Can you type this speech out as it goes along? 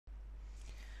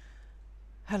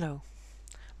Hello,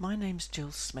 my name's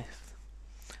Jill Smith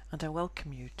and I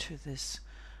welcome you to this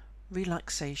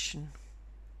relaxation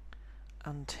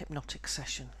and hypnotic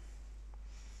session.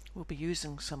 We'll be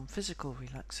using some physical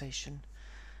relaxation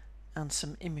and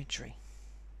some imagery.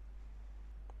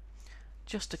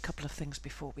 Just a couple of things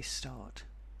before we start.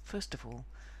 First of all,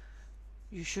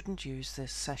 you shouldn't use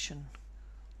this session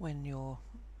when you're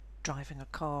driving a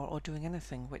car or doing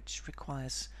anything which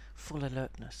requires full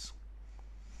alertness.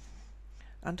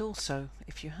 And also,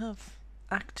 if you have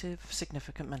active,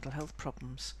 significant mental health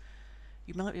problems,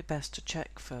 you might be best to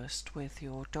check first with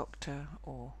your doctor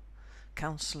or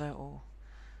counsellor or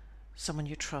someone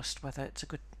you trust whether it's a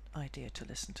good idea to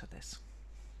listen to this.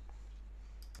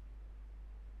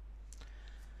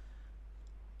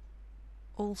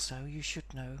 Also, you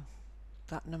should know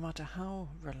that no matter how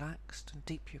relaxed and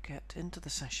deep you get into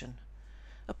the session,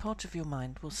 a part of your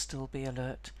mind will still be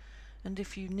alert, and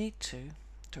if you need to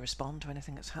respond to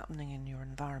anything that's happening in your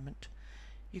environment,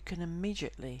 you can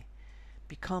immediately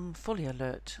become fully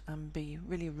alert and be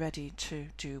really ready to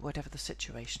do whatever the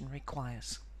situation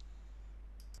requires.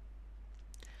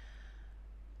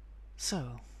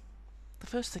 So, the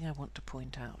first thing I want to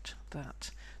point out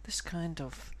that this kind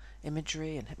of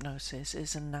imagery and hypnosis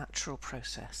is a natural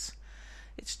process.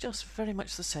 It's just very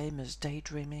much the same as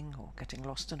daydreaming or getting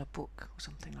lost in a book or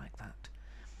something like that.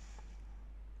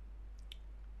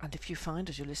 And if you find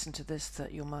as you listen to this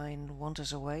that your mind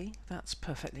wanders away, that's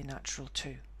perfectly natural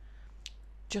too.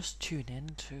 Just tune in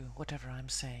to whatever I'm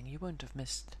saying. You won't have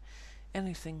missed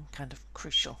anything kind of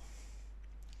crucial.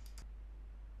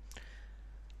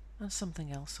 And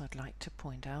something else I'd like to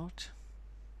point out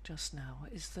just now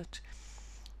is that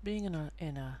being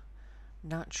in a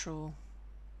natural,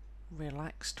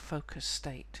 relaxed, focused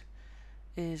state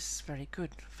is very good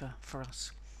for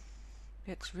us.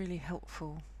 It's really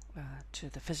helpful to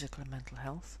the physical and mental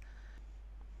health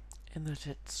in that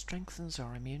it strengthens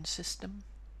our immune system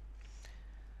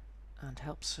and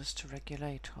helps us to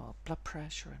regulate our blood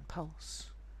pressure and pulse,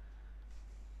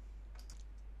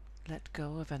 let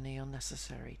go of any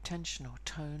unnecessary tension or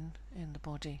tone in the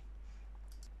body,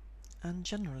 and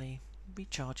generally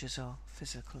recharges our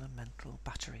physical and mental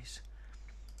batteries.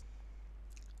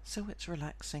 So it's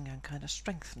relaxing and kind of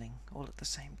strengthening all at the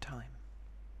same time.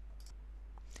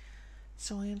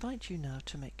 So I invite you now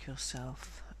to make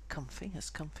yourself comfy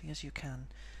as you can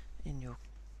in your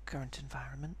current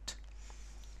environment,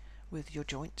 with your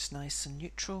joints nice and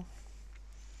neutral,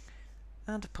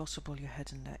 and if possible your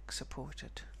head and neck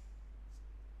supported.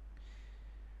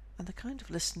 And the kind of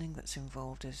listening that's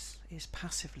involved is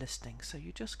passive listening, so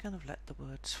you just kind of let the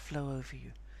words flow over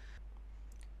you.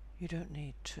 You don't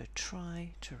need to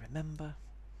try to remember.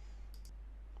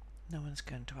 No one's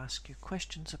going to ask you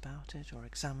questions about it or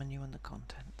examine you on the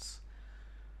contents.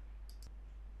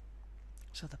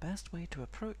 So the best way to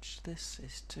approach this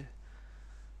is to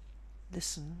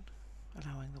listen,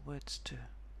 allowing the words to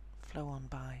flow on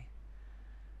by,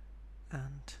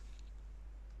 and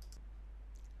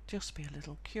just be a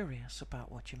little curious about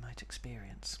what you might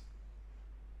experience.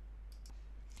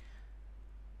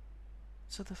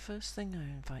 So the first thing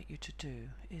I invite you to do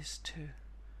is to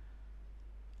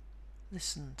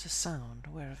listen to sound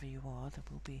wherever you are. There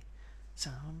will be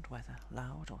sound, whether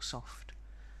loud or soft.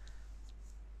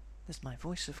 There's my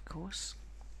voice, of course,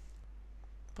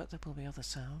 but there will be other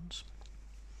sounds.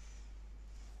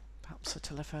 Perhaps a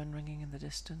telephone ringing in the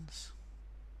distance,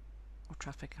 or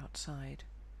traffic outside.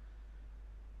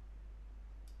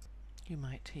 You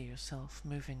might hear yourself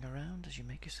moving around as you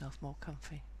make yourself more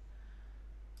comfy.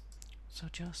 So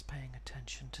just paying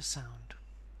attention to sound.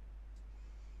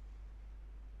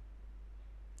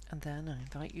 And then I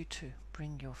invite you to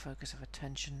bring your focus of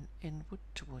attention inward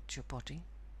towards your body,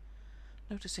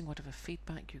 noticing whatever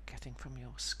feedback you're getting from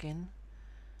your skin,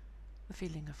 the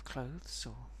feeling of clothes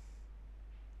or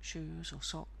shoes or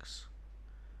socks,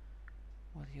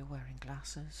 whether you're wearing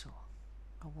glasses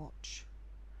or a watch,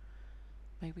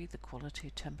 maybe the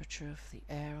quality, temperature of the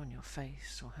air on your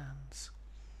face or hands.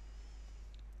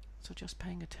 So just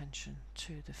paying attention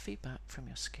to the feedback from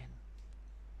your skin.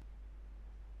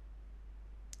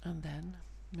 And then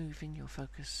moving your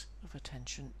focus of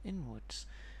attention inwards,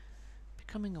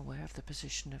 becoming aware of the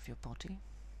position of your body,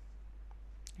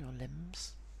 your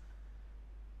limbs,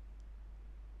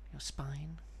 your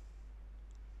spine,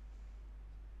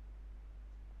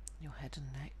 your head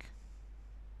and neck.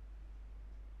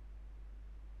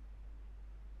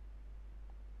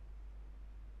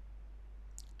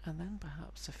 And then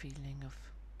perhaps a feeling of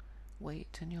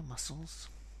weight in your muscles.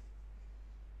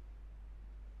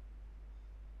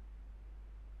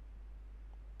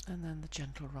 And then the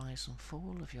gentle rise and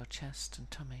fall of your chest and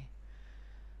tummy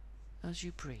as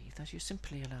you breathe, as you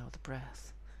simply allow the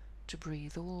breath to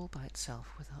breathe all by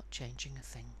itself without changing a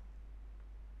thing.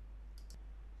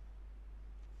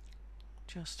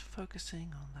 Just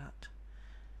focusing on that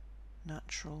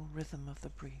natural rhythm of the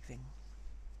breathing,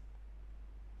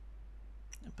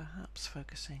 and perhaps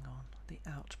focusing on the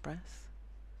out breath,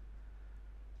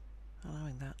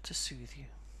 allowing that to soothe you.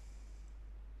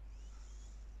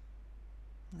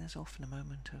 And there's often a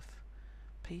moment of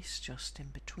peace just in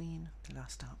between the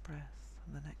last out breath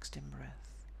and the next in breath.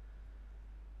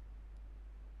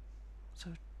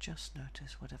 So just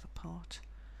notice whatever part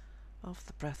of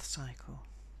the breath cycle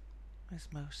is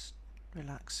most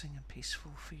relaxing and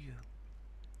peaceful for you.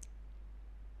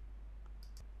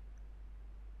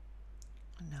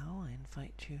 And now I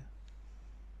invite you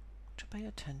to pay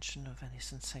attention of any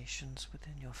sensations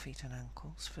within your feet and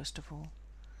ankles. First of all,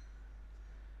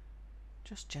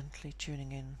 just gently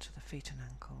tuning in to the feet and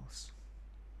ankles,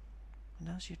 and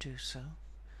as you do so,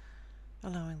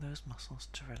 allowing those muscles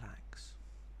to relax,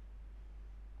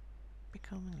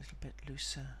 becoming a little bit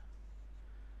looser,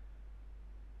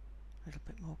 a little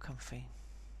bit more comfy,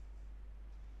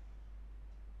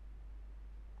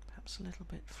 perhaps a little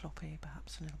bit floppy,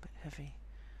 perhaps a little bit heavy,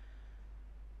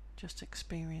 just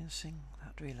experiencing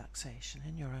that relaxation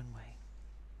in your own way.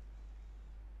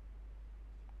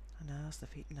 And as the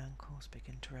feet and ankles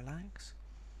begin to relax,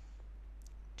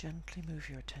 gently move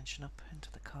your attention up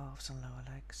into the calves and lower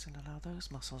legs and allow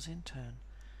those muscles in turn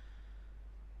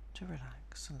to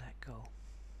relax and let go.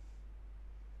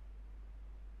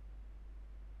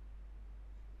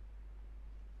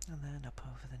 And then up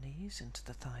over the knees into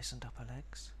the thighs and upper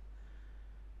legs,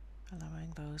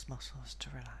 allowing those muscles to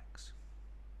relax,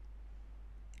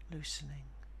 loosening,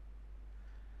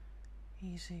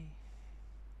 easy,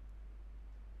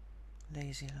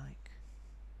 lazy-like,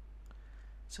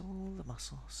 so all the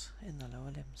muscles in the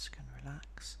lower limbs can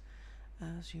relax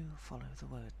as you follow the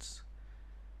words,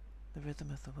 the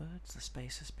rhythm of the words, the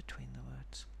spaces between the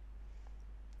words.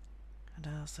 And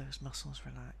as those muscles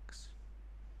relax,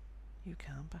 you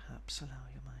can perhaps allow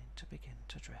your mind to begin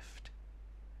to drift,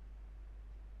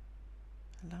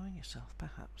 allowing yourself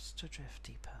perhaps to drift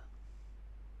deeper,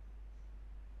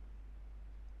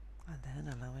 and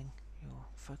then allowing your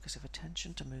focus of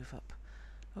attention to move up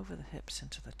over the hips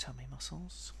into the tummy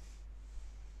muscles,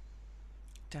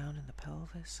 down in the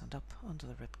pelvis and up under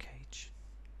the rib cage,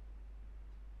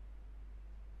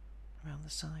 around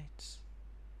the sides,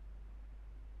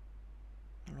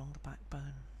 along the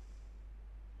backbone,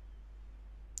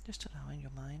 just allowing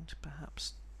your mind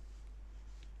perhaps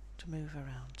to move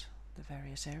around the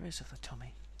various areas of the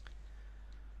tummy,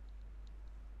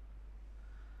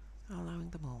 allowing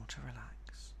them all to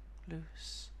relax,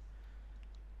 loose,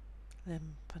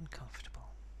 limp and comfortable,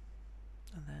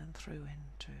 and then through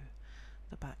into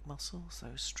the back muscles,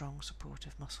 those strong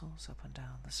supportive muscles up and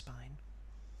down the spine,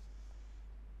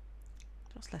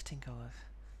 just letting go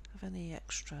of any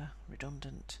extra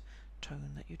redundant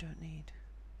tone that you don't need,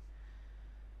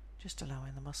 just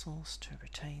allowing the muscles to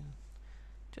retain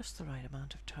just the right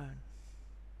amount of tone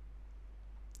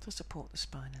to support the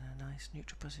spine in a nice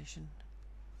neutral position,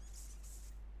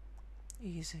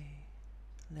 easy,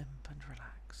 limp and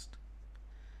relaxed.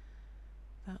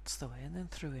 That's the way, and then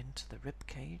through into the rib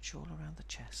cage, all around the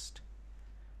chest,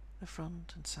 the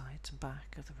front and sides and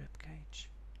back of the rib cage,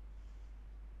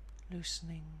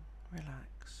 loosening,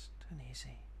 relaxed and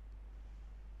easy.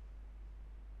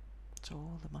 So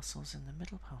all the muscles in the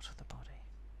middle part of the body,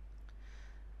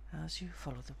 as you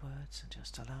follow the words and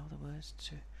just allow the words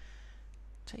to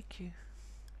take you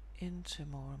into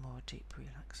more and more deep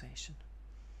relaxation,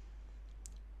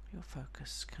 your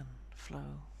focus can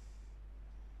flow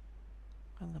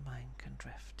and the mind can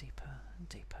drift deeper and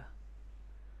deeper,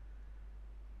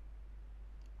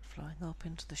 flying up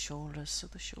into the shoulders so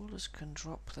the shoulders can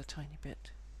drop the tiny bit,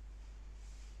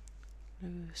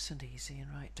 loose and easy,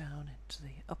 and right down into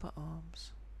the upper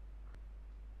arms,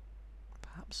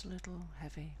 perhaps a little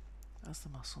heavy as the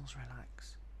muscles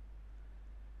relax,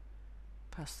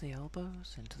 past the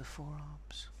elbows into the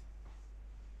forearms,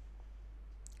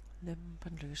 limp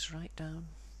and loose right down,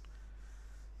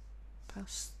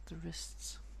 past the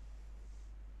wrists,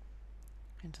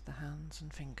 into the hands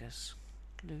and fingers,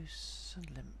 loose and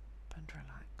limp and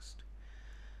relaxed,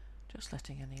 just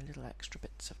letting any little extra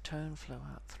bits of tone flow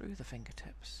out through the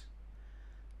fingertips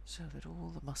so that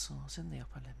all the muscles in the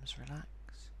upper limbs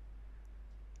relax,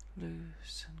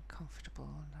 loose and comfortable,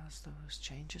 and as those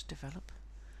changes develop,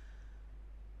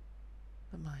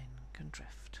 the mind can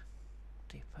drift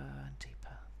deeper and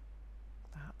deeper.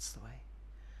 That's the way.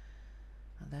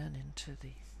 And then into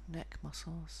the neck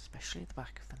muscles, especially the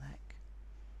back of the neck,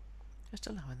 Just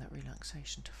allowing that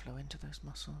relaxation to flow into those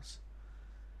muscles.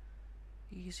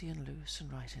 Easy and loose,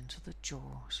 and right into the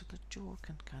jaw, so the jaw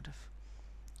can kind of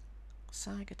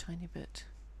sag a tiny bit,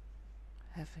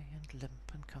 heavy and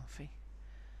limp and comfy.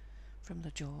 From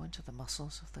the jaw into the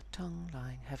muscles of the tongue,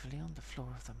 lying heavily on the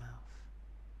floor of the mouth.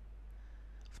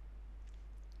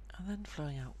 And then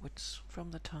flowing outwards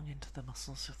from the tongue into the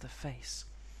muscles of the face,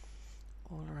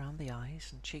 all around the eyes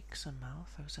and cheeks and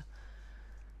mouth. Those are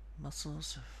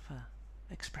muscles of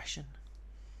expression,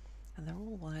 and they're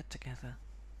all wired together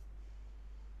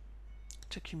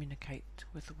to communicate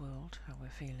with the world how we're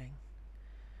feeling,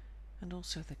 and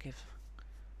also they give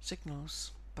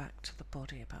signals back to the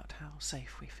body about how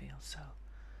safe we feel. So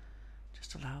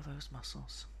just allow those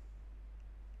muscles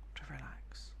to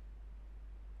relax,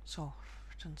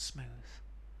 soft and smooth.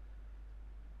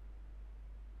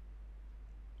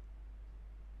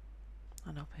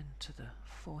 And up into the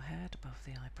forehead above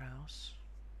the eyebrows,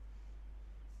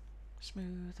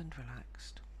 smooth and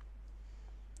relaxed.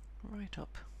 Right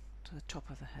up to the top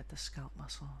of the head, the scalp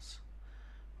muscles,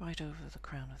 right over the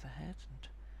crown of the head and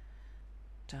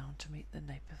down to meet the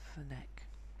nape of the neck,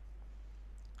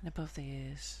 and above the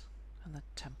ears and the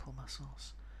temple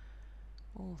muscles.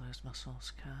 All those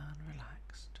muscles can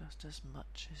relax just as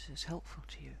much as is helpful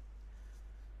to you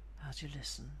as you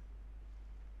listen.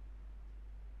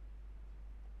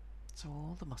 So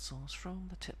all the muscles from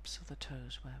the tips of the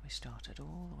toes where we started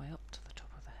all the way up to the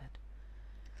top of the head,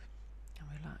 and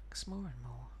relax more and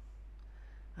more.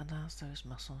 And as those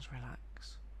muscles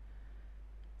relax,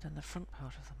 then the front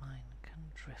part of the mind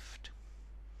can drift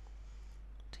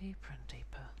deeper and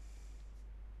deeper.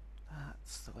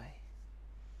 That's the way.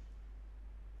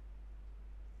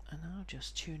 And now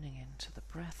just tuning into the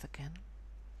breath again,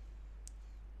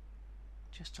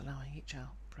 just allowing each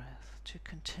out breath to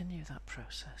continue that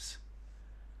process,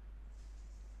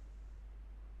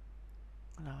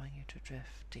 allowing you to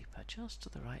drift deeper just to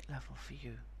the right level for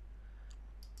you.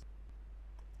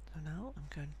 So now I'm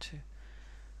going to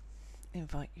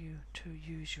invite you to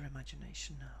use your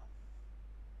imagination now.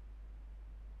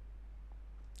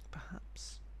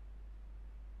 Perhaps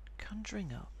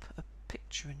conjuring up a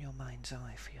picture in your mind's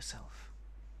eye for yourself.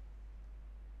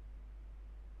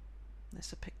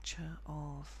 It's a picture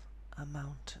of a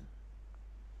mountain,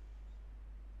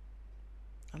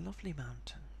 a lovely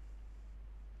mountain.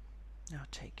 Now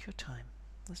take your time,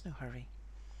 there's no hurry,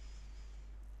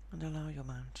 and allow your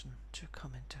mountain to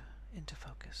come into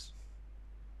focus.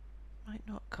 Might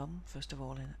not come, first of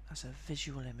all, as a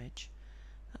visual image.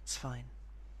 That's fine.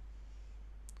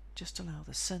 Just allow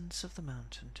the sense of the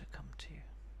mountain to come to you.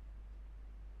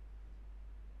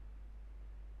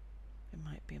 It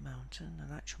might be a mountain,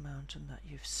 an actual mountain that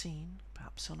you've seen,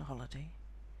 perhaps on a holiday,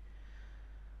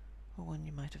 or one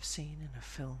you might have seen in a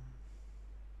film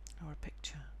or a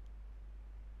picture,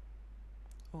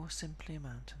 or simply a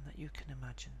mountain that you can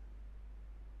imagine.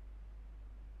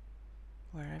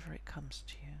 Wherever it comes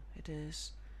to you, it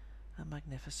is a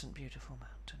magnificent, beautiful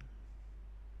mountain.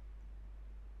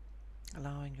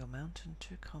 Allowing your mountain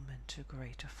to come into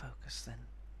greater focus then.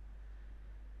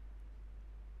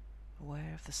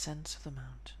 Aware of the sense of the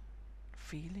mountain,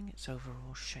 feeling its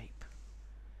overall shape.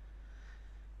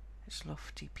 Its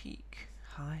lofty peak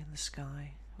high in the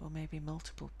sky, or maybe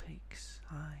multiple peaks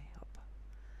high up.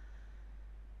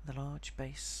 The large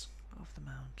base of the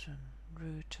mountain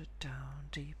rooted down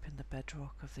deep in the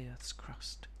bedrock of the Earth's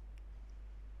crust.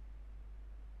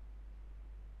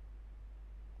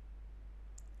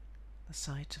 The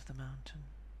side of the mountain,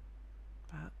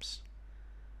 perhaps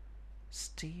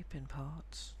steep in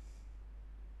parts,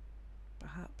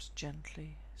 perhaps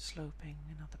gently sloping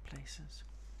in other places.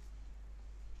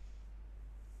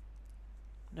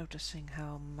 Noticing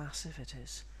how massive it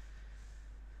is,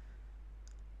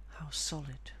 how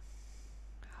solid,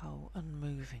 how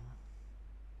unmoving,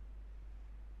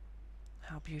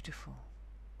 how beautiful,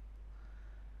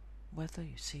 whether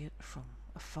you see it from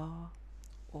afar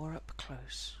or up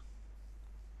close.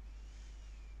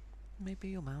 Maybe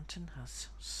your mountain has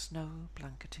snow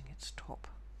blanketing its top.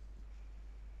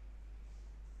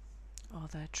 Are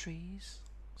there trees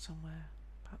somewhere,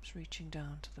 perhaps reaching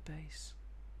down to the base?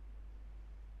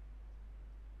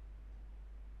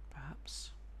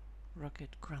 Perhaps rugged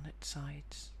granite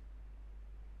sides.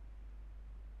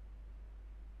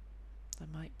 There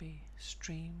might be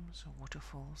streams or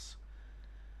waterfalls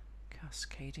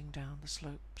cascading down the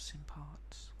slopes in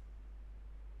parts.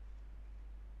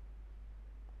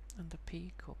 And the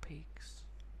peak or peaks.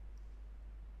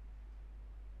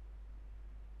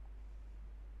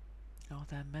 Are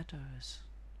there meadows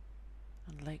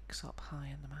and lakes up high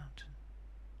in the mountain?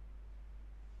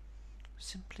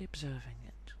 Simply observing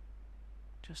it,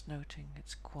 just noting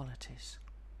its qualities.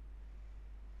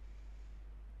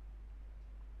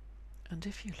 And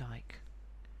if you like,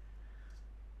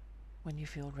 when you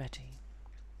feel ready,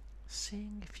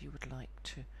 seeing if you would like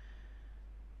to,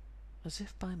 as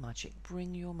if by magic,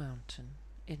 bring your mountain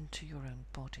into your own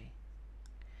body.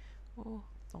 Or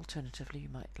alternatively, you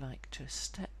might like to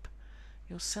step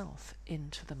yourself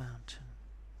into the mountain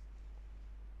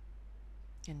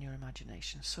in your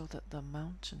imagination, so that the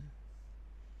mountain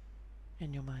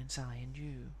in your mind's eye and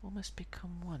you almost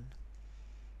become one.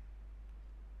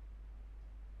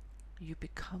 You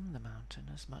become the mountain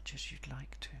as much as you'd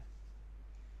like to.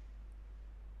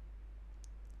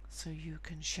 So you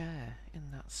can share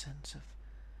in that sense of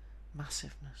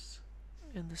massiveness,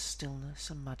 in the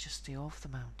stillness and majesty of the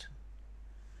mountain.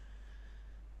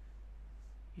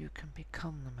 You can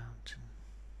become the mountain.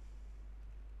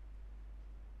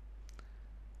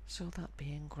 So that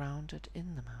being grounded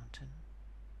in the mountain,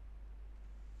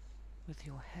 with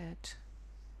your head,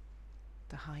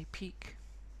 the high peak,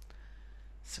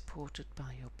 supported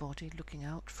by your body looking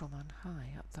out from on high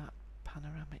at that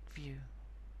panoramic view.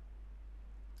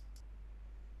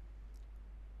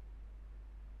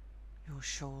 Your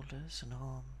shoulders and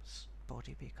arms,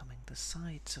 body becoming the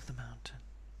sides of the mountain.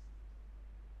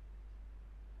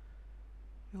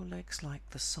 Your legs like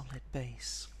the solid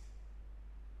base.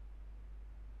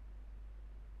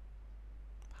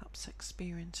 Perhaps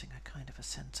experiencing a kind of a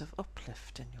sense of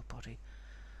uplift in your body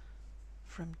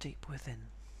from deep within.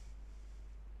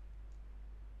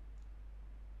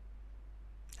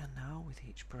 And now with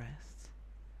each breath,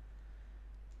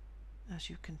 as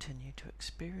you continue to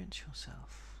experience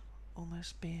yourself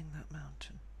almost being that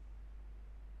mountain,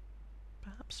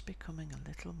 perhaps becoming a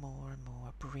little more and more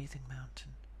a breathing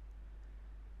mountain,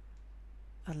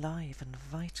 alive and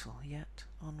vital yet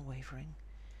unwavering,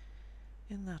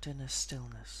 in that inner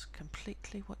stillness,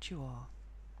 completely what you are,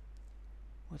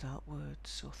 without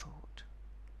words or thought,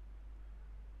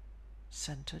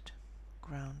 centered,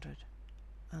 grounded,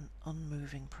 an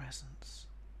unmoving presence.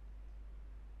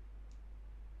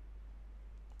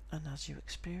 And as you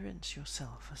experience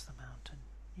yourself as the mountain,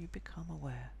 you become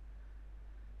aware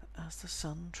that as the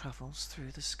sun travels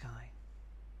through the sky,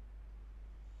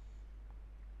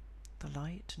 the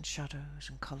light and shadows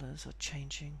and colours are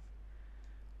changing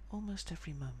almost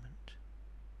every moment,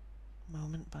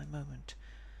 moment by moment,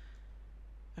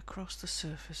 across the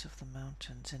surface of the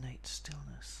mountain's innate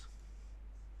stillness.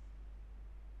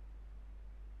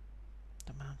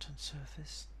 The mountain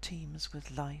surface teems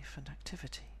with life and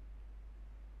activity.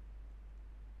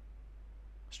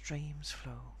 Streams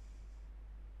flow,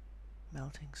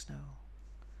 melting snow,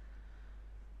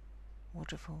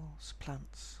 waterfalls,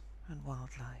 plants and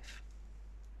wildlife.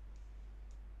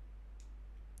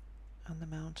 And the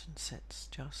mountain sits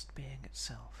just being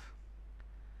itself,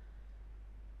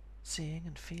 seeing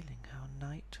and feeling how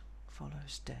night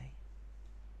follows day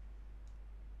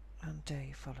and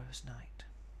day follows night.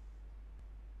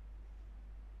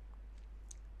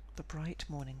 The bright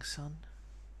morning sun,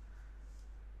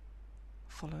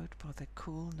 followed by the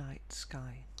cool night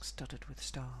sky studded with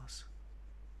stars,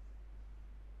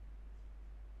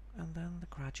 and then the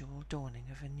gradual dawning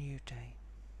of a new day.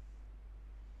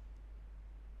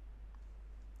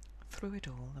 Through it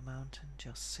all, the mountain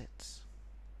just sits,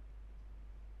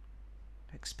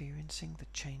 experiencing the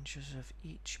changes of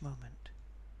each moment,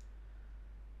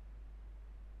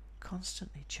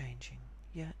 constantly changing,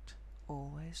 yet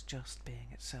always just being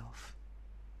itself.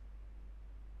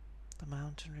 The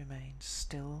mountain remains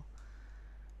still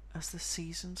as the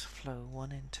seasons flow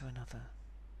one into another,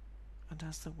 and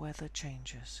as the weather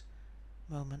changes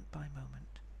moment by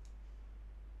moment,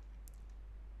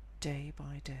 day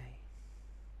by day.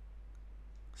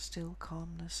 Still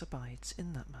calmness abides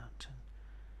in that mountain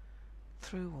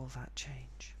through all that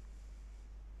change.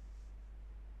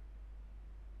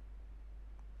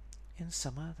 In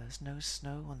summer there's no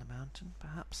snow on the mountain,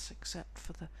 perhaps except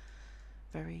for the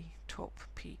very top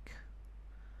peak,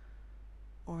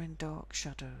 or in dark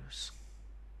shadows,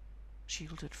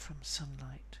 shielded from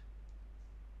sunlight.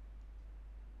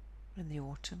 In the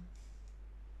autumn,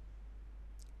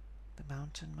 the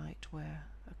mountain might wear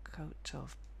a coat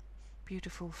of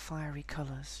beautiful fiery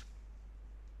colours.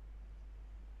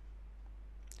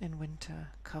 In winter,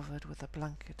 covered with a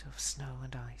blanket of snow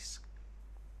and ice.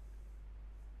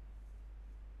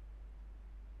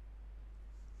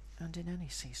 And in any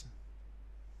season,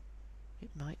 it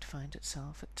might find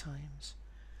itself at times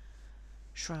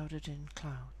shrouded in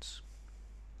clouds,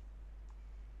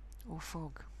 or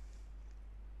fog,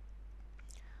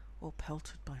 or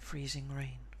pelted by freezing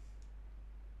rain.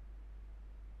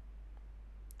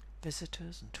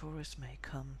 Visitors and tourists may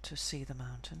come to see the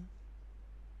mountain,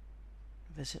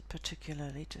 visit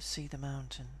particularly to see the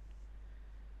mountain,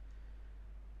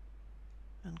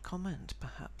 and comment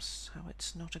perhaps how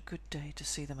it's not a good day to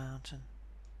see the mountain.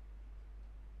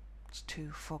 It's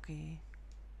too foggy,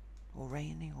 or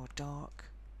rainy, or dark,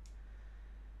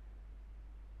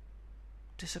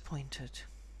 disappointed,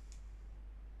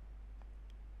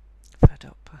 fed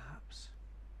up perhaps.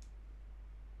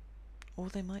 Or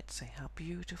they might say how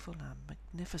beautiful and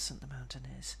magnificent the mountain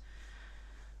is.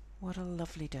 What a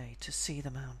lovely day to see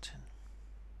the mountain.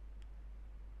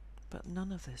 But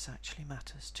none of this actually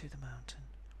matters to the mountain,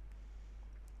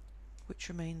 which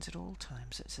remains at all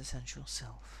times its essential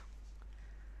self.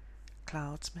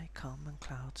 Clouds may come and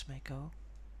clouds may go.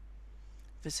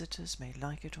 Visitors may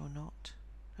like it or not,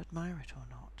 admire it or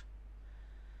not.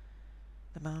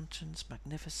 The mountain's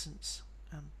magnificence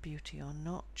and beauty are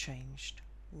not changed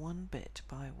one bit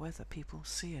by whether people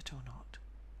see it or not,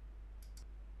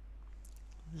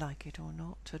 like it or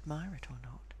not, admire it or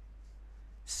not,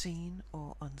 seen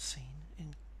or unseen,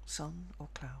 in sun or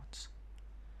clouds,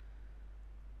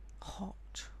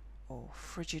 hot or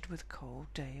frigid with cold,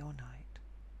 day or night.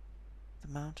 The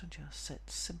mountain just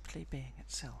sits simply being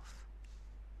itself.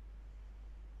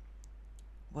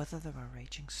 Whether there are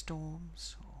raging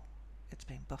storms or it's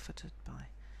being buffeted by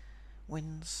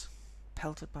winds,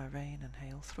 pelted by rain and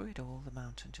hail, through it all the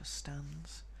mountain just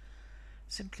stands,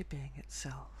 simply being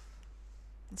itself.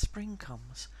 And spring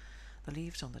comes, the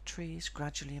leaves on the trees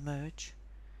gradually emerge,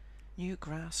 new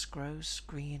grass grows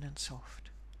green and soft,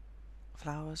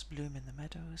 flowers bloom in the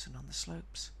meadows and on the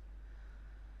slopes,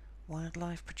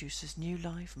 wildlife produces new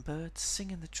life and birds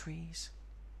sing in the trees,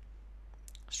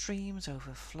 streams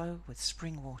overflow with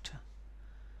spring water.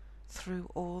 Through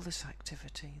all this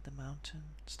activity, the mountain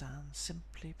stands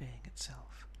simply being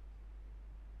itself.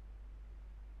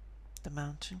 The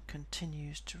mountain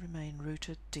continues to remain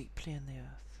rooted deeply in the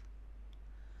earth,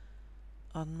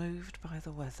 unmoved by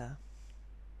the weather,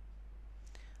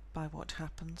 by what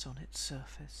happens on its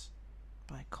surface,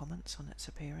 by comments on its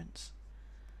appearance,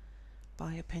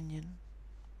 by opinion,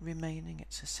 remaining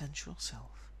its essential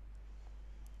self.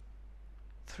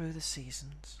 Through the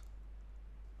seasons,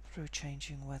 through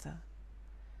changing weather,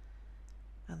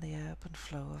 and the ebb and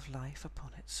flow of life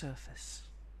upon its surface.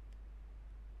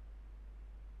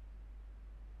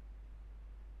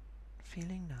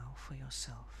 Feeling now for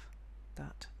yourself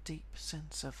that deep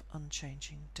sense of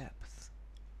unchanging depth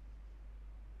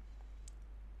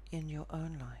in your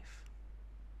own life,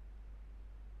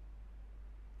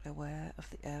 aware of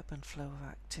the ebb and flow of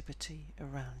activity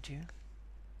around you,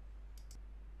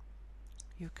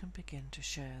 you can begin to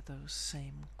share those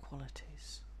same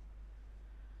qualities.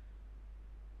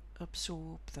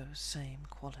 Absorb those same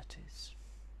qualities.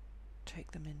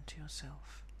 Take them into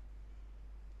yourself.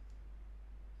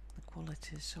 The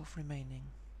qualities of remaining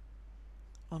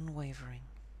unwavering,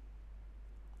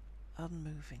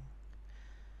 unmoving,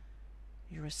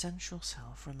 your essential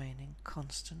self remaining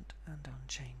constant and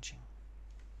unchanging.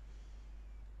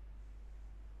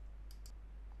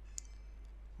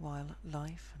 While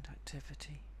life and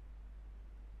activity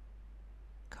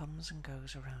comes and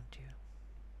goes around you,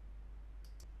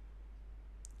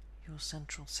 your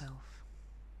central self,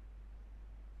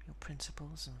 your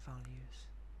principles and values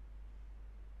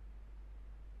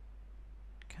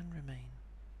can remain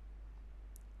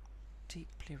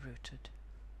deeply rooted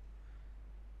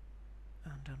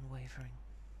and unwavering.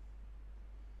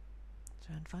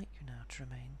 So I invite you now to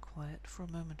remain quiet for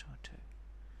a moment or two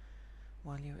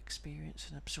while you experience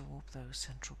and absorb those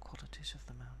central qualities of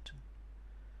the mountain,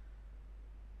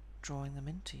 drawing them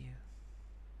into you,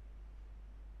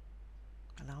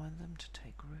 allowing them to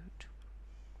take root,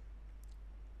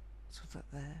 so that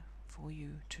they're for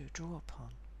you to draw upon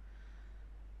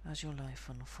as your life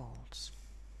unfolds.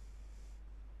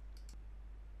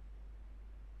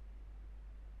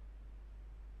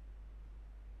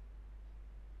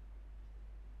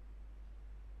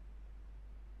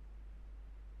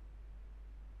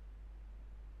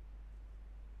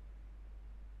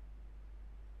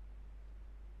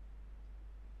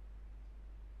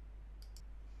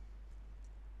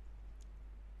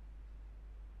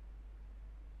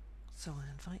 So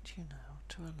I invite you now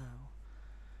to allow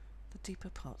the deeper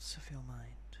parts of your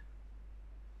mind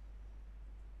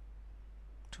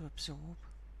to absorb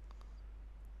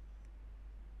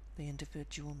the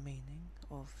individual meaning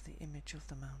of the image of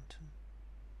the mountain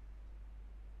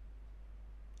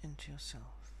into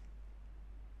yourself,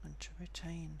 and to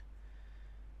retain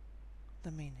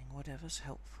the meaning, whatever's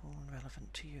helpful and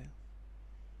relevant to you,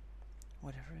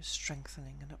 whatever is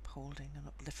strengthening and upholding and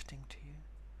uplifting to you.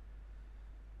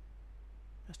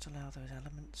 Just allow those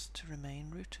elements to remain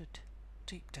rooted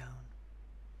deep down,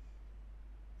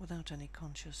 without any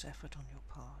conscious effort on your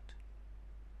part.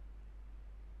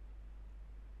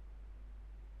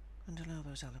 And allow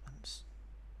those elements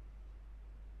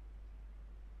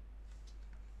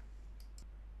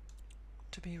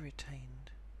to be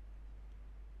retained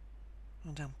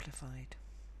and amplified,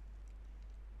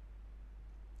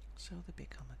 so they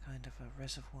become a kind of a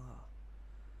reservoir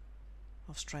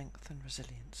of strength and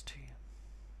resilience to you.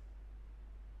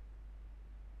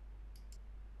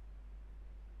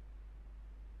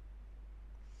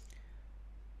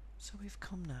 So we've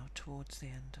come now towards the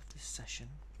end of this session,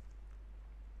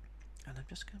 and I'm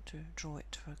just going to draw it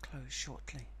to a close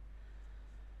shortly.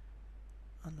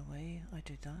 And the way I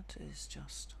do that is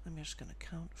I'm just going to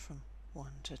count from 1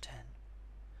 to 10,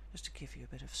 just to give you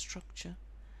a bit of structure.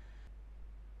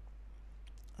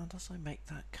 And as I make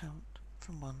that count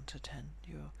from 1 to 10,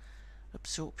 your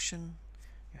absorption,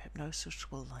 your hypnosis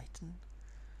will lighten,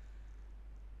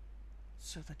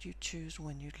 so that you choose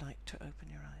when you'd like to open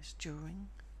your eyes, during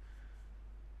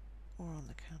or on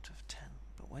the count of 10.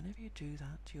 But whenever you do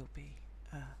that, you'll be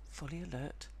fully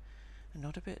alert and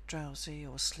not a bit drowsy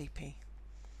or sleepy,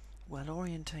 well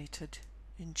orientated,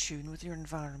 in tune with your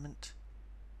environment,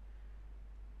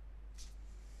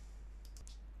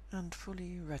 and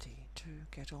fully ready to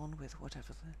get on with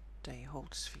whatever the day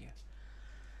holds for you.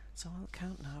 So I'll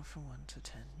count now from 1 to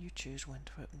 10. You choose when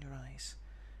to open your eyes,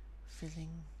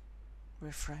 feeling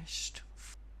refreshed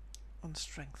and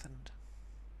strengthened.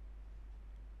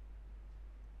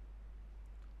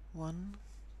 1,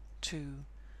 2,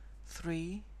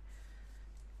 3,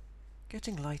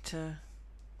 getting lighter.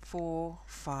 4,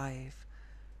 5,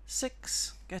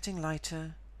 6, getting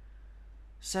lighter.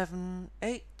 7,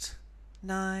 8,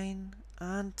 9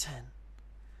 and 10.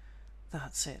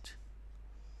 That's it.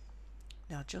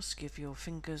 Now just give your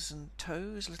fingers and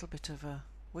toes a little bit of a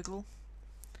wiggle.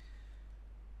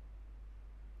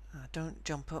 Don't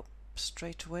jump up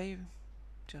straight away,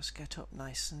 just get up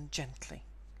nice and gently.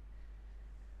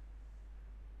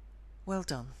 Well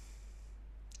done.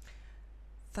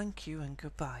 Thank you and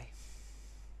goodbye.